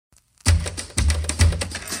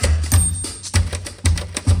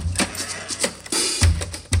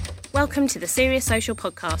Welcome to the Serious Social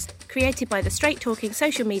podcast, created by the straight-talking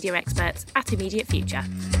social media experts at Immediate Future.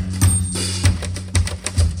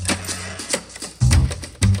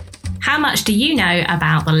 How much do you know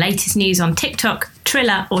about the latest news on TikTok,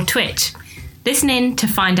 Triller or Twitch? Listen in to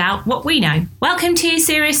find out what we know. Welcome to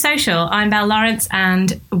Serious Social. I'm Belle Lawrence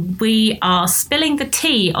and we are spilling the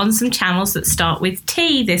tea on some channels that start with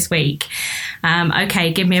T this week.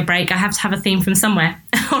 Okay, give me a break. I have to have a theme from somewhere.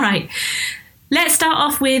 All right. Let's start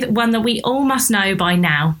off with one that we all must know by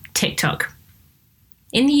now, TikTok.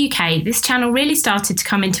 In the UK, this channel really started to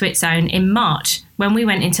come into its own in March when we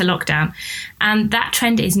went into lockdown, and that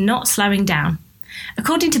trend is not slowing down.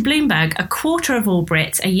 According to Bloomberg, a quarter of all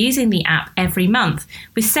Brits are using the app every month,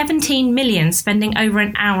 with 17 million spending over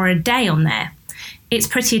an hour a day on there. It's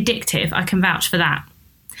pretty addictive, I can vouch for that.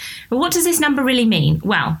 But what does this number really mean?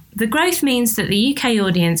 Well, the growth means that the UK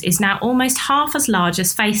audience is now almost half as large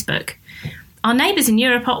as Facebook. Our neighbours in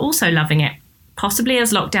Europe are also loving it, possibly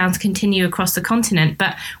as lockdowns continue across the continent,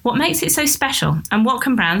 but what makes it so special and what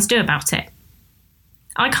can brands do about it?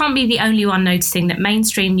 I can't be the only one noticing that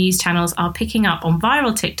mainstream news channels are picking up on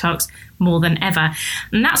viral TikToks more than ever,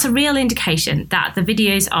 and that's a real indication that the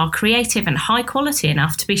videos are creative and high quality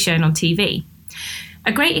enough to be shown on TV.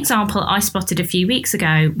 A great example I spotted a few weeks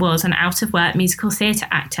ago was an out-of-work musical theatre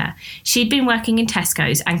actor. She'd been working in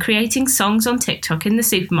Tesco's and creating songs on TikTok in the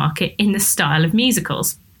supermarket in the style of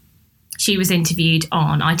musicals. She was interviewed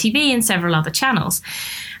on ITV and several other channels.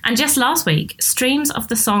 And just last week, streams of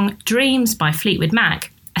the song Dreams by Fleetwood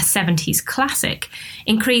Mac, a 70s classic,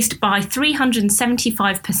 increased by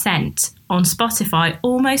 375% on Spotify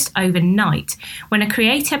almost overnight when a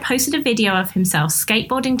creator posted a video of himself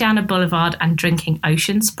skateboarding down a boulevard and drinking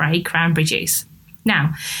Ocean Spray cranberry juice.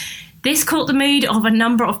 Now, this caught the mood of a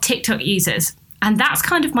number of TikTok users, and that's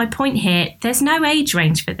kind of my point here. There's no age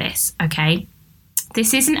range for this, okay?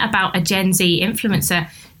 This isn't about a Gen Z influencer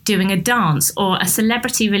doing a dance or a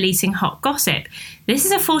celebrity releasing hot gossip. This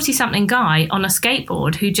is a 40-something guy on a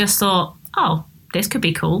skateboard who just thought, oh, this could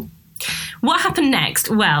be cool. What happened next?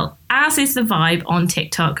 Well, as is the vibe on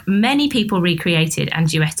TikTok, many people recreated and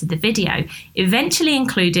duetted the video, eventually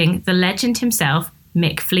including the legend himself,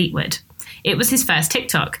 Mick Fleetwood. It was his first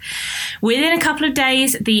TikTok. Within a couple of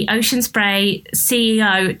days, the Ocean Spray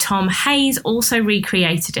CEO, Tom Hayes, also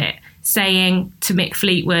recreated it, saying to Mick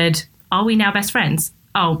Fleetwood, "Are we now best friends?"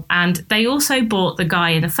 Oh, and they also bought the guy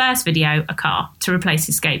in the first video a car to replace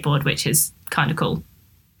his skateboard, which is kind of cool.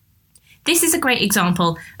 This is a great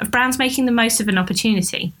example of brands making the most of an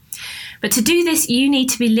opportunity. But to do this, you need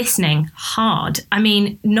to be listening hard. I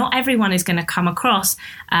mean, not everyone is going to come across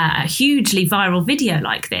a hugely viral video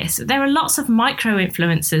like this. There are lots of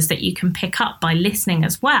micro-influencers that you can pick up by listening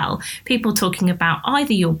as well. People talking about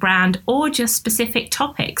either your brand or just specific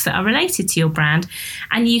topics that are related to your brand,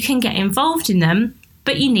 and you can get involved in them.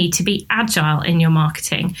 But you need to be agile in your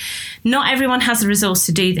marketing. Not everyone has the resource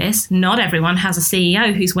to do this. Not everyone has a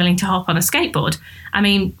CEO who's willing to hop on a skateboard. I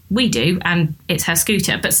mean, we do, and it's her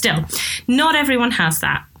scooter, but still, not everyone has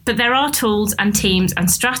that. But there are tools and teams and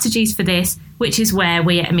strategies for this, which is where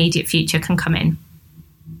we at Immediate Future can come in.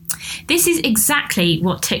 This is exactly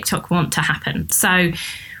what TikTok want to happen. So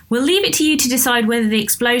we'll leave it to you to decide whether the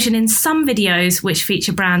explosion in some videos which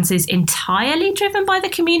feature brands is entirely driven by the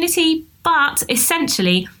community, but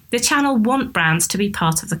essentially, the channel want brands to be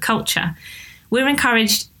part of the culture. We're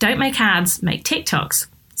encouraged, don't make ads, make TikToks.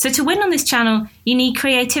 So to win on this channel, you need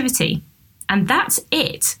creativity. And that's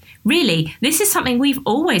it. Really, this is something we've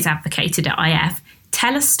always advocated at IF.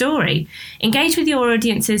 Tell a story. Engage with your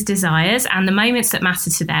audience's desires and the moments that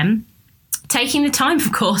matter to them. Taking the time,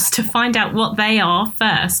 of course, to find out what they are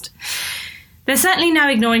first. There's certainly no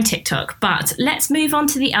ignoring TikTok, but let's move on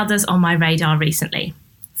to the others on my radar recently.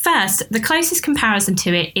 First, the closest comparison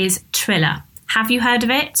to it is Triller. Have you heard of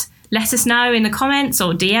it? Let us know in the comments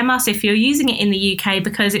or DM us if you're using it in the UK,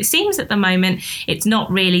 because it seems at the moment it's not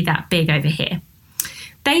really that big over here.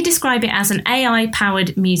 They describe it as an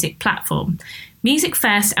AI-powered music platform. Music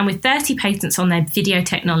first and with 30 patents on their video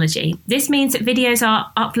technology. This means that videos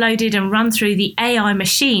are uploaded and run through the AI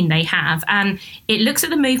machine they have, and it looks at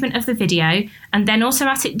the movement of the video and then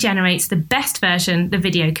automatically generates the best version the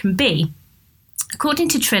video can be. According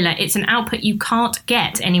to Triller, it's an output you can't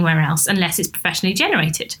get anywhere else unless it's professionally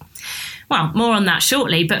generated. Well, more on that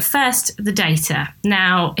shortly, but first, the data.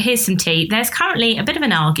 Now, here's some tea. There's currently a bit of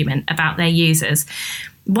an argument about their users.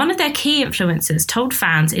 One of their key influencers told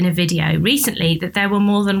fans in a video recently that there were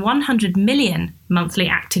more than 100 million monthly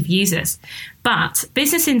active users. But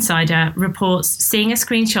Business Insider reports seeing a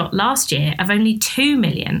screenshot last year of only 2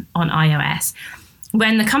 million on iOS.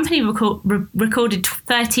 when the company recorded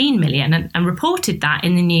 13 million and reported that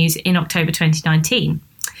in the news in October 2019.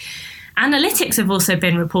 Analytics have also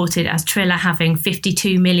been reported as Triller having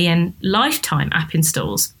 52 million lifetime app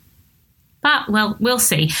installs. But, well, we'll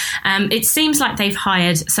see. It seems like they've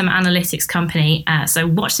hired some analytics company, so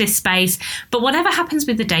watch this space. But whatever happens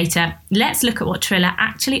with the data, let's look at what Triller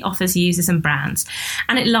actually offers users and brands.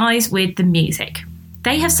 And it lies with the music.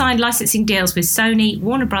 They have signed licensing deals with Sony,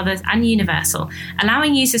 Warner Brothers and Universal,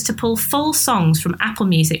 allowing users to pull full songs from Apple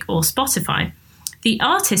Music or Spotify. The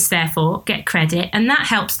artists, therefore, get credit, and that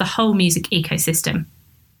helps the whole music ecosystem.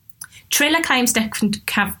 Triller claims to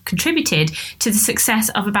have contributed to the success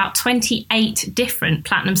of about 28 different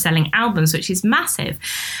platinum-selling albums, which is massive.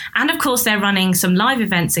 And of course, they're running some live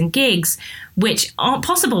events and gigs, which aren't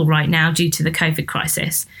possible right now due to the COVID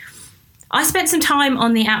crisis. I spent some time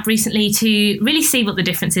on the app recently to really see what the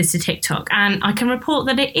difference is to TikTok, and I can report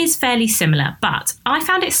that it is fairly similar, but I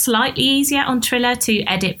found it slightly easier on Triller to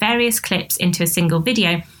edit various clips into a single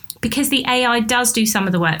video, because the AI does do some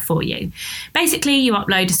of the work for you. Basically, you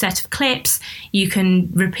upload a set of clips, you can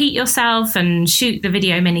repeat yourself and shoot the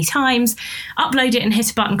video many times, upload it and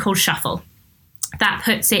hit a button called shuffle. That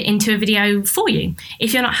puts it into a video for you.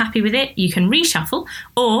 If you're not happy with it, you can reshuffle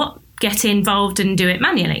or get involved and do it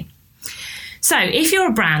manually. So if you're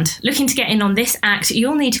a brand looking to get in on this act,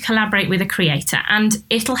 you'll need to collaborate with a creator, and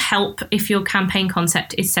it'll help if your campaign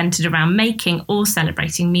concept is centred around making or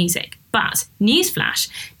celebrating music. But newsflash,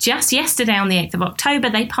 just yesterday on the 8th of October,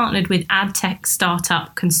 they partnered with ad tech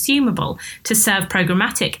startup Consumable to serve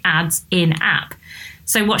programmatic ads in-app.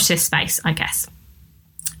 So watch this space, I guess.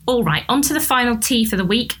 All right, on to the final T for the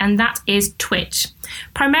week, and that is Twitch.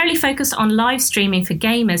 Primarily focused on live streaming for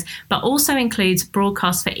gamers, but also includes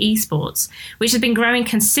broadcast for esports, which has been growing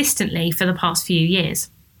consistently for the past few years.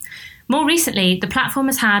 More recently, the platform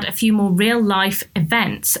has had a few more real-life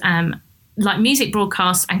events, like music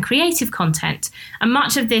broadcasts and creative content, and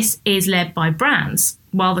much of this is led by brands.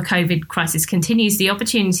 While the COVID crisis continues, the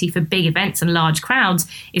opportunity for big events and large crowds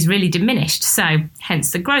is really diminished, so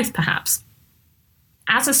hence the growth perhaps.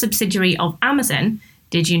 As a subsidiary of Amazon,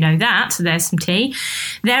 did you know that? There's some tea.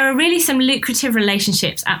 There are really some lucrative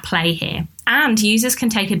relationships at play here, and users can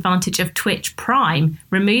take advantage of Twitch Prime,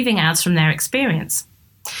 removing ads from their experience.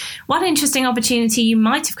 One interesting opportunity you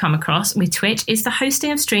might have come across with Twitch is the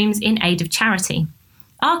hosting of streams in aid of charity.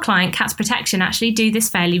 Our client, Cats Protection, actually do this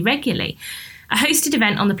fairly regularly. A hosted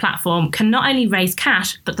event on the platform can not only raise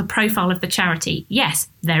cash, but the profile of the charity. Yes,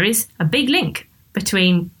 there is a big link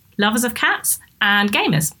between lovers of cats and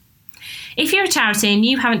gamers. If you're a charity and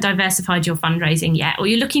you haven't diversified your fundraising yet, or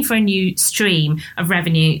you're looking for a new stream of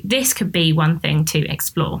revenue, this could be one thing to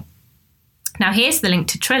explore. Now here's the link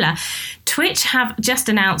to Triller. Twitch have just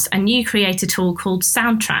announced a new creator tool called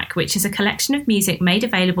Soundtrack, which is a collection of music made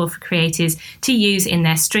available for creators to use in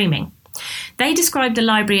their streaming. They describe the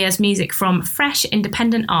library as music from fresh,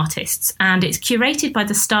 independent artists, and it's curated by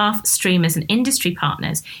the staff, streamers and industry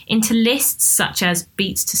partners into lists such as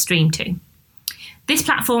beats to stream to. This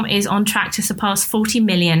platform is on track to surpass 40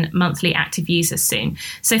 million monthly active users soon.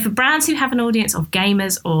 So for brands who have an audience of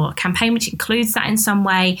gamers or a campaign which includes that in some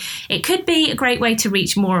way, it could be a great way to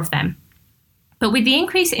reach more of them. But with the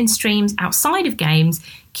increase in streams outside of games,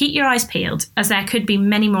 keep your eyes peeled, as there could be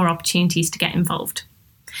many more opportunities to get involved.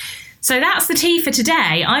 So that's the tea for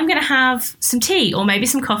today. I'm going to have some tea or maybe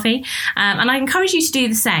some coffee, and I encourage you to do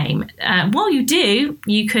the same. While you do,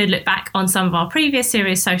 you could look back on some of our previous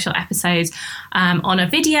Serious Social episodes on a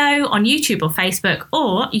video on YouTube or Facebook,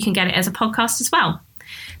 or you can get it as a podcast as well.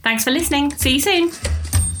 Thanks for listening. See you soon.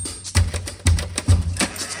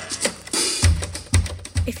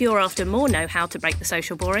 If you're after more know-how to break the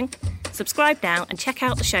social boring, subscribe now and check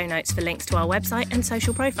out the show notes for links to our website and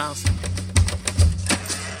social profiles.